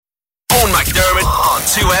McDermott on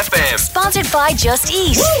 2FM. Sponsored by Just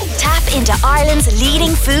Eat. Woo! Tap into Ireland's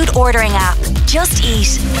leading food ordering app. Just Eat.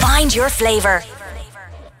 Find your flavour.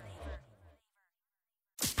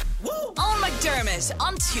 On McDermott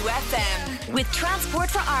on 2FM. With Transport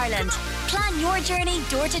for Ireland. Plan your journey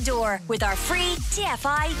door to door with our free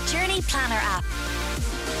TFI Journey Planner app.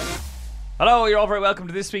 Hello, you're all very welcome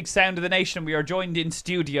to this week's Sound of the Nation. We are joined in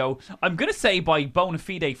studio, I'm going to say by bona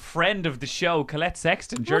fide friend of the show, Collette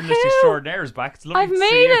Sexton, journalist extraordinaire, is back. It's lovely I've to made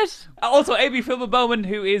see you. it. Also, Abie, Philbin, Bowman,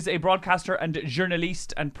 who is a broadcaster and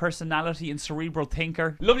journalist and personality and cerebral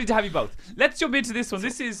thinker. Lovely to have you both. Let's jump into this one.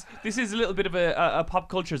 This is a little bit of a pop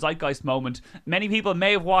culture zeitgeist moment. Many people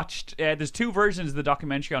may have watched, there's two versions of the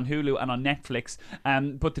documentary on Hulu and on Netflix,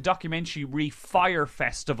 but the documentary Fire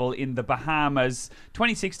Festival in the Bahamas,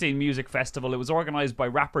 2016 music festival. It was organised by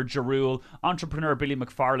rapper Ja Rule, entrepreneur Billy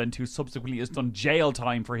McFarland, who subsequently has done jail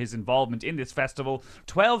time for his involvement in this festival.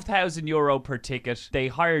 €12,000 per ticket. They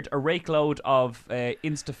hired a rake load of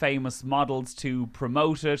Insta-famous models to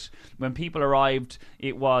promote it. When people arrived,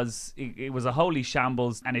 it was a holy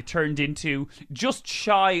shambles, and it turned into just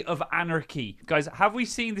shy of anarchy. Guys, have we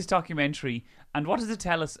seen this documentary, and what does it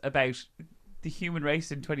tell us about the human race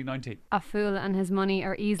in 2019? A fool and his money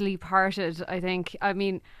are easily parted, I think. I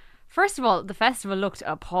mean, first of all, the festival looked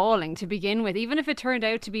appalling to begin with, even if it turned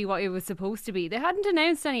out to be what it was supposed to be. They hadn't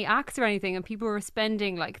announced any acts or anything, and people were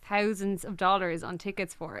spending like thousands of dollars on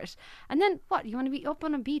tickets for it. And then, what, you want to be up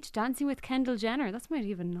on a beach dancing with Kendall Jenner? That's my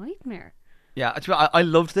even nightmare. Yeah, I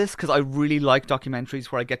loved this because I really like documentaries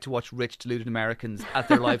where I get to watch rich, deluded Americans as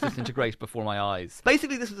their lives disintegrate before my eyes.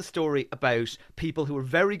 Basically, this was a story about people who were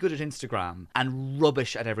very good at Instagram and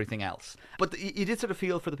rubbish at everything else. But you did sort of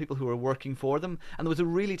feel for the people who were working for them. And there was a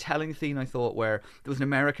really telling scene, I thought, where there was an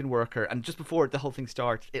American worker, and just before the whole thing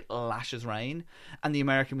starts, it lashes rain. And the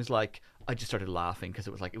American was like, I just started laughing because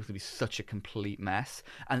it was going to be such a complete mess.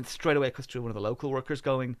 And straight away it cuts to one of the local workers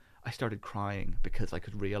going, I started crying because I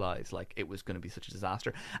could realise it was going to be such a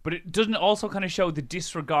disaster. But it doesn't also kind of show the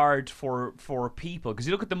disregard for people, because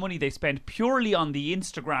you look at the money they spent purely on the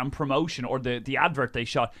Instagram promotion or the advert they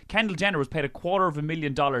shot. Kendall Jenner was paid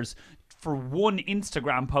 $250,000 for one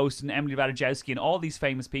Instagram post, and Emily Ratajkowski and all these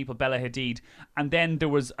famous people, Bella Hadid. And then there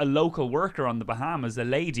was a local worker on the Bahamas, a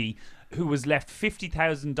lady, who was left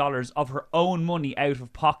 $50,000 of her own money out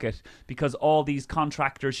of pocket because all these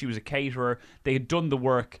contractors, she was a caterer, they had done the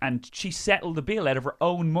work, and she settled the bill out of her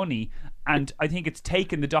own money. And I think it's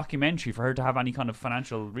taken the documentary for her to have any kind of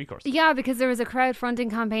financial recourse. Yeah, because there was a crowdfunding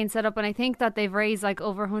campaign set up, and I think that they've raised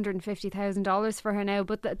over $150,000 for her now.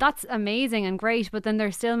 But that's amazing and great. But then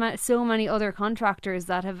there's still so many other contractors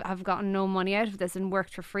that have gotten no money out of this and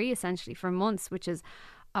worked for free essentially for months, which is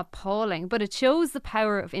appalling. But it shows the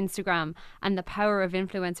power of Instagram and the power of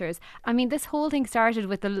influencers. I mean, this whole thing started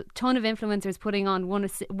with a ton of influencers putting on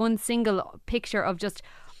one single picture of just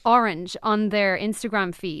orange on their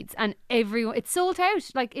Instagram feeds, and it sold out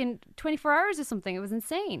in 24 hours or something. It was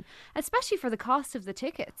insane, especially for the cost of the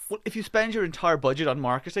tickets. Well, if you spend your entire budget on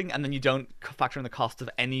marketing and then you don't factor in the cost of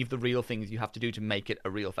any of the real things you have to do to make it a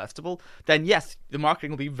real festival, then yes, the marketing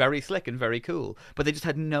will be very slick and very cool, but they just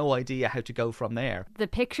had no idea how to go from there. The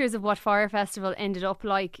pictures of what Fire Festival ended up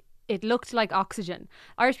like, it looked like oxygen.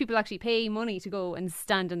 Irish people actually pay money to go and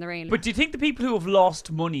stand in the rain. But do you think the people who have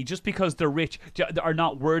lost money just because they're rich are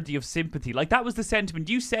not worthy of sympathy? That was the sentiment.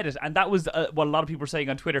 You said it, and that was what a lot of people were saying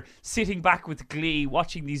on Twitter, sitting back with glee,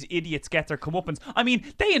 watching these idiots get their comeuppance. I mean,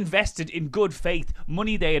 they invested in good faith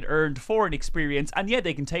money they had earned for an experience, and yeah,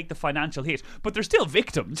 they can take the financial hit, but they're still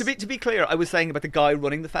victims. To be clear, I was saying about the guy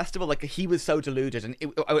running the festival, he was so deluded, and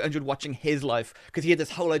I enjoyed watching his life, because he had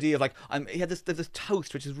this whole idea of he had this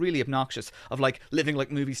toast, which is really obnoxious, of living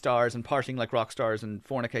like movie stars and partying like rock stars and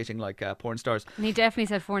fornicating like porn stars. And he definitely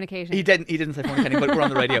said fornicating. He didn't say fornicating, but we're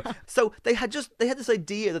on the radio. So they had this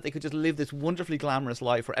idea that they could just live this wonderfully glamorous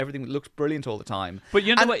life where everything looks brilliant all the time. But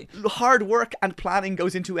you know what? Hard work and planning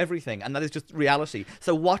goes into everything, and that is just reality.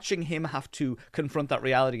 So watching him have to confront that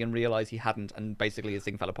reality and realise he hadn't, and basically his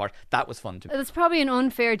thing fell apart, that was fun too. It's probably an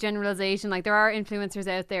unfair generalisation. There are influencers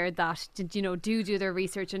out there that do their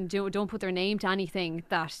research and don't put their name to anything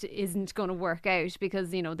that isn't going to work out, because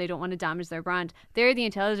they don't want to damage their brand. They're the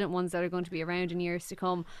intelligent ones that are going to be around in years to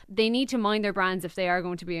come. They need to mind their brands if they are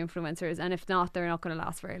going to be influencers, and if not, they're not going to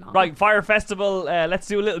last very long. Right, Fire Festival, let's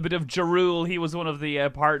do a little bit of Ja Rule. He was one of the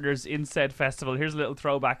partners in said festival. Here's a little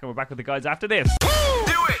throwback, and we're back with the guys after this. Do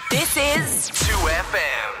it! This is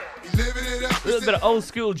 2FM. Living it up. little bit of old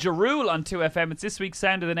school Jarul on 2FM. It's this week's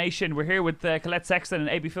Sound of the Nation. We're here with Collette, Sexton and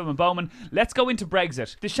Abie, Philbin, Bowman. Let's go into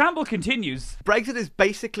Brexit. The shamble continues. Brexit is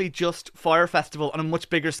basically just Fire Festival on a much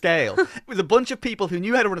bigger scale. It was a bunch of people who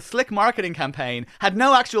knew how to run a slick marketing campaign, had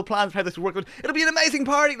no actual plans for how this would work. It'll be an amazing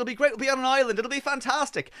party, it'll be great, it'll be on an island, it'll be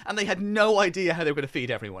fantastic. And they had no idea how they were going to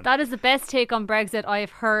feed everyone. That is the best take on Brexit I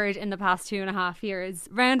have heard in the past 2.5 years.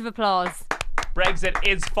 Round of applause. Brexit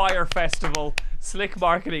is Fire Festival. Slick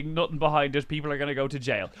marketing, nothing behind it. People are going to go to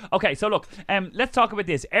jail. Okay, so look, let's talk about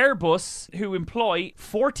this. Airbus, who employ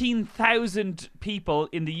 14,000 people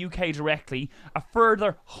in the UK directly, a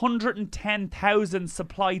further 110,000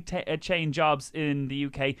 supply chain jobs in the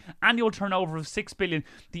UK, annual turnover of 6 billion.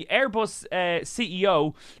 The Airbus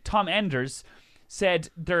CEO, Tom Enders, said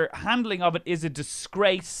their handling of it is a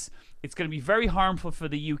disgrace. It's going to be very harmful for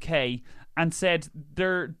the UK, and said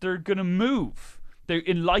they're going to move. They,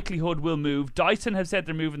 in likelihood, will move. Dyson have said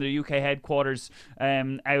they're moving their UK headquarters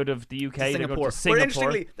out of the UK. They're going to Singapore. Where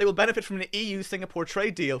interestingly, they will benefit from an EU-Singapore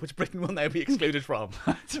trade deal, which Britain will now be excluded from.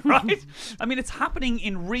 That's right. I mean, it's happening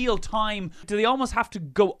in real time. Do they almost have to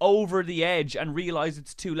go over the edge and realise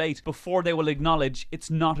it's too late before they will acknowledge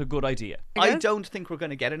it's not a good idea? I don't think we're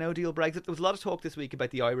going to get a no-deal Brexit. There was a lot of talk this week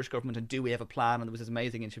about the Irish government and do we have a plan, and there was this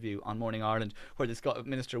amazing interview on Morning Ireland where this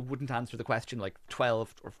minister wouldn't answer the question like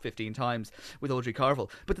 12 or 15 times with Audrey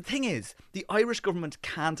Carville. But the thing is, the Irish government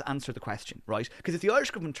can't answer the question, right? Because if the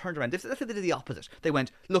Irish government turned around, let's say they did the opposite. They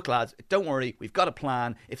went, look lads, don't worry, we've got a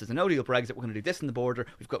plan. If there's a no-deal Brexit, we're going to do this in the border.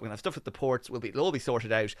 We're going to have stuff at the ports. It'll all be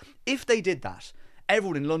sorted out. If they did that,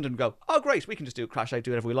 everyone in London would go, oh great, we can just do a crash out,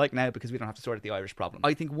 do whatever we like now because we don't have to sort out the Irish problem.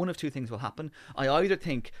 I think one of two things will happen. I either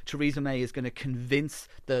think Theresa May is going to convince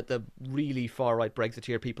the really far right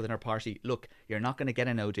Brexiteer people in her party, look, you're not going to get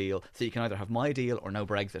a no deal, so you can either have my deal or no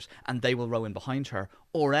Brexit, and they will row in behind her,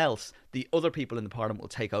 or else the other people in the parliament will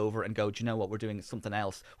take over and go, do you know what, we're doing something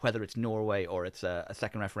else, whether it's Norway or it's a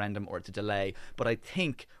second referendum or it's a delay. But I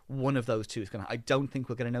think one of those two is going to, I don't think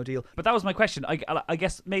we'll get a no deal. But that was my question. I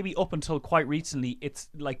guess maybe up until quite recently it's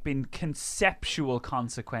like been conceptual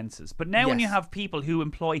consequences, but now when you have people who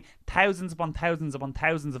employ thousands upon thousands upon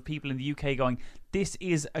thousands of people in the UK going, this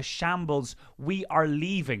is a shambles, we are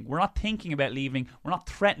leaving, we're not thinking about leaving, we're not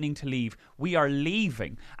threatening to leave, we are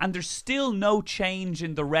leaving, and there's still no change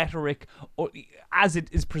in the rhetoric or as it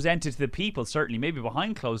is presented to the people, certainly maybe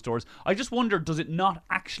behind closed doors. I just wonder, does it not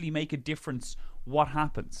actually make a difference what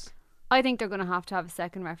happens? I think they're going to have a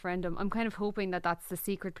second referendum. I'm kind of hoping that that's the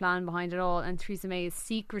secret plan behind it all, and Theresa May is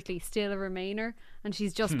secretly still a Remainer, and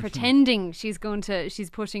she's just pretending she's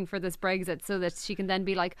pushing for this Brexit so that she can then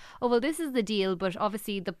be like, oh well, this is the deal, but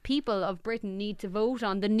obviously the people of Britain need to vote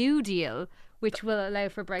on the new deal, which will allow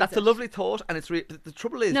for Brexit. That's a lovely thought, and it's the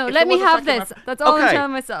trouble is, no, let me have this. That's all I'm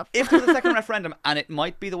telling myself. If there's a second referendum, and it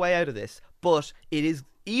might be the way out of this, but it is,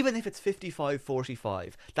 even if it's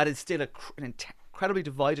 55-45, that is still an incredibly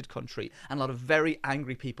divided country and a lot of very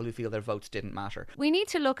angry people who feel their votes didn't matter. We need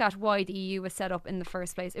to look at why the EU was set up in the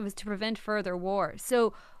first place. It was to prevent further war.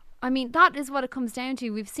 So, I mean, that is what it comes down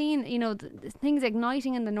to. We've seen, things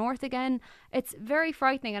igniting in the north again. It's very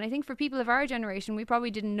frightening. And I think for people of our generation, we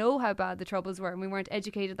probably didn't know how bad the troubles were, and we weren't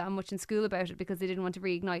educated that much in school about it because they didn't want to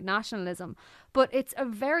reignite nationalism. But it's a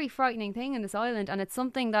very frightening thing in this island, and it's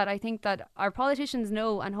something that I think that our politicians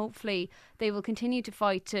know, and hopefully they will continue to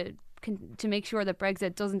fight to make sure that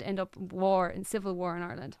Brexit doesn't end up civil war in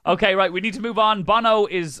Ireland. Okay, right, we need to move on. Bono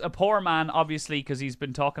is a poor man, obviously, because he's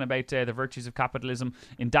been talking about the virtues of capitalism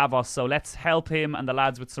in Davos, so let's help him and the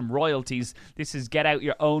lads with some royalties. This is Get Out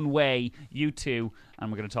Your Own Way, U2,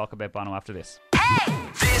 and we're going to talk about Bono after this. Hey!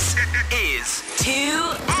 This is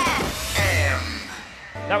 2FM.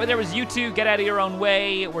 There was U2, Get Out of Your Own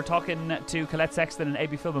Way. We're talking to Collette, Sexton and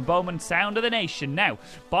Abie, Philbin, Bowman, Sound of the Nation. Now,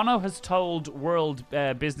 Bono has told world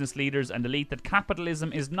business leaders and elite that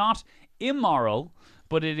capitalism is not immoral,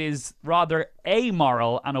 but it is rather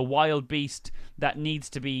amoral and a wild beast that needs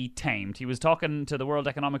to be tamed. He was talking to the World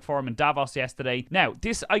Economic Forum in Davos yesterday. Now,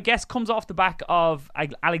 this, I guess, comes off the back of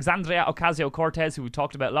Alexandria Ocasio-Cortez, who we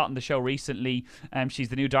talked about a lot on the show recently. She's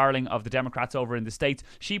the new darling of the Democrats over in the States.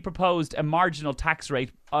 She proposed a marginal tax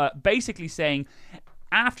rate, basically saying,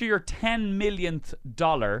 after your $10 millionth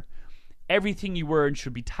dollar, everything you earn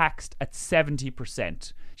should be taxed at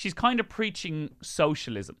 70%. She's kind of preaching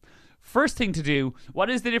socialism. First thing to do, what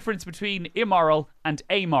is the difference between immoral and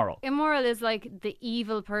amoral? Immoral is like the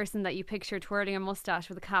evil person that you picture twirling a mustache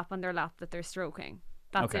with a cap on their lap that they're stroking.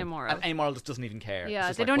 That's Okay. immoral. And amoral just doesn't even care. Yeah, It's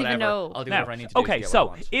just they like, don't even whatever, know. I'll do Now, whatever I need to do to okay, get what I so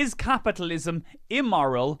want. is capitalism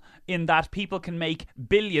immoral in that people can make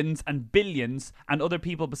billions and billions and other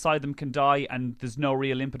people beside them can die and there's no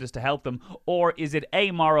real impetus to help them? Or is it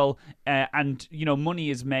amoral and, money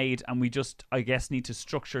is made and we just, I guess, need to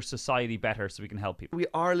structure society better so we can help people? We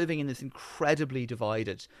are living in this incredibly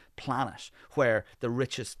divided planet where the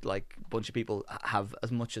richest bunch of people have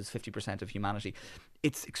as much as 50% of humanity.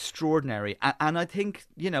 It's extraordinary, and I think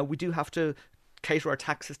we do have to cater our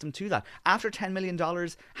tax system to that. After $10 million,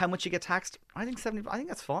 how much you get taxed? I think 70. I think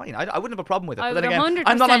that's fine. I wouldn't have a problem with it. I But would then again, 100%.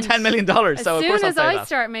 I'm not on $10 million, so As of course soon I'll as say I that.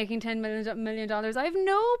 start making $10 million, I have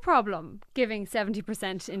no problem giving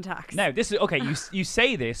 70% in tax. Now, this is okay. You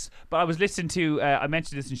say this, but I was listening to I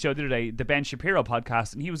mentioned this in the show the other day, the Ben Shapiro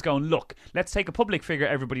podcast, and he was going, "Look, let's take a public figure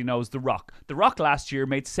everybody knows, The Rock. The Rock last year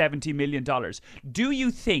made $70 million. Do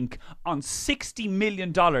you think on $60 million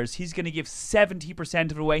he's going to give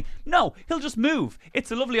 70% of it away? No, he'll just move.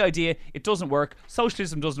 It's a lovely idea. It doesn't work.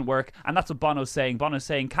 Socialism doesn't work, and that's what Bono's saying. Bono's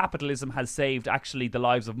saying capitalism has saved actually the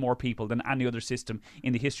lives of more people than any other system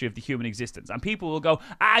in the history of the human existence. And people will go,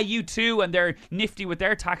 you too, and they're nifty with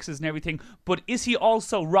their taxes and everything. But is he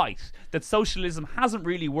also right that socialism hasn't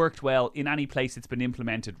really worked well in any place it's been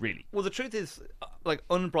implemented, really? Well, the truth is,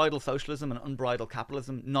 unbridled socialism and unbridled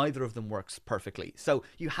capitalism, neither of them works perfectly. So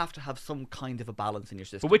you have to have some kind of a balance in your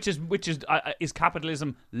system. But which is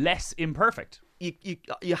capitalism less imperfect?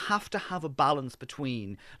 You have to have a balance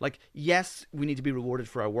between, yes, we need to be rewarded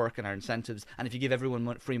for our work and our incentives, and if you give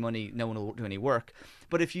everyone free money, no one will do any work.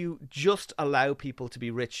 But if you just allow people to be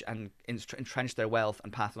rich and entrench their wealth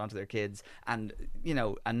and pass it on to their kids, and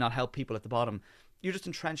and not help people at the bottom, you're just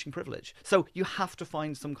entrenching privilege. So you have to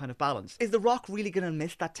find some kind of balance. Is The Rock really going to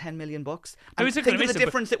miss that $10 million? And think of the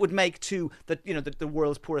difference it would make to the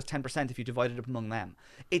world's poorest 10% if you divided it among them.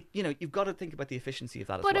 You've got to think about the efficiency of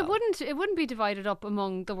that as well. But it wouldn't be divided up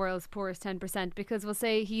among the world's poorest 10%, because we'll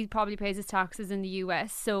say he probably pays his taxes in the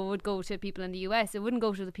US, so it would go to people in the US. It wouldn't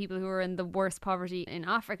go to the people who are in the worst poverty in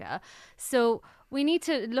Africa. So we need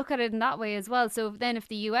to look at it in that way as well. So then if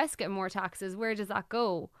the US get more taxes, where does that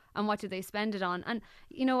go? And what do they spend it on? And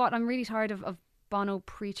you know what? I'm really tired of Bono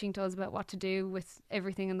preaching to us about what to do with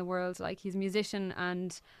everything in the world. He's a musician,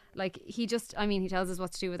 and he tells us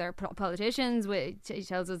what to do with our politicians. He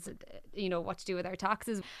tells us, what to do with our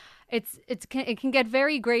taxes. It can get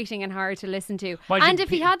very grating and hard to listen to. And if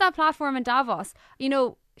he had that platform in Davos,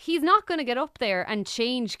 he's not going to get up there and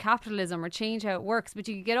change capitalism or change how it works, but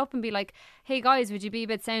you could get up and be like, hey guys, would you be a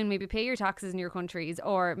bit sound, maybe pay your taxes in your countries,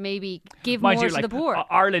 or maybe give more to the poor.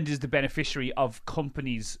 Ireland is the beneficiary of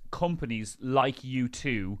companies like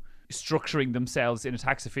U2 structuring themselves in a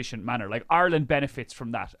tax efficient manner. Ireland benefits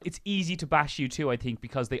from that. It's easy to bash U2, I think,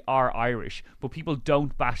 because they are Irish, but people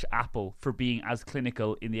don't bash Apple for being as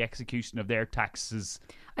clinical in the execution of their taxes.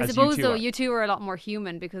 I suppose though U2 are a lot more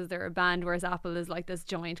human because they're a band, whereas Apple is this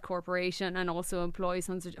giant corporation and also employs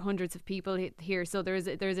hundreds of people here. So there's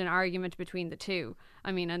an argument between the two.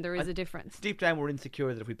 And there is a difference. Deep down, we're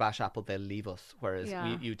insecure that if we bash Apple, they'll leave us. Whereas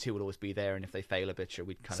U2 will always be there, and if they fail a bit, sure,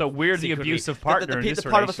 we'd kind of. So we're the abusive partner in this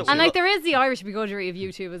relationship. And there is the Irish begrudgery of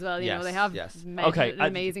U2 as well. They have made an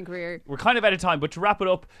amazing career. We're kind of out of time, but to wrap it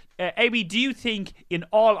up, Abie, do you think, in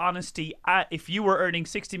all honesty, if you were earning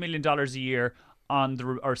 $60 million a year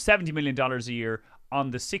or $70 million a year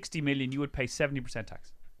on the $60 million, you would pay 70%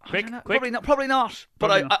 tax? Quick. Probably not.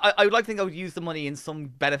 But I would like to think I would use the money in some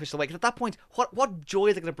beneficial way. Because at that point, what joy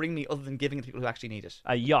is it going to bring me other than giving it to people who actually need it?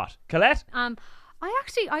 A yacht. Collette?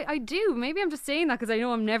 I do. Maybe I'm just saying that because I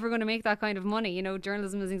know I'm never going to make that kind of money.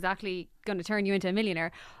 Journalism isn't exactly going to turn you into a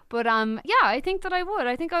millionaire. But I think that I would.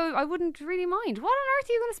 I think I wouldn't really mind. What on earth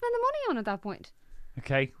are you going to spend the money on at that point?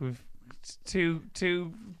 Okay, we've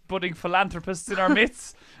two budding philanthropists in our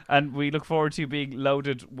midst, and we look forward to being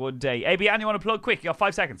loaded one day. Abie, you want to plug quick? You got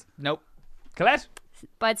 5 seconds. Nope. Colette?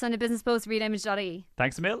 Buy the Sunday Business Post, read image.ie.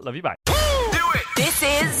 Thanks a mil. Love you, bye. Do it. This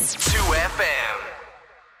is 2FM.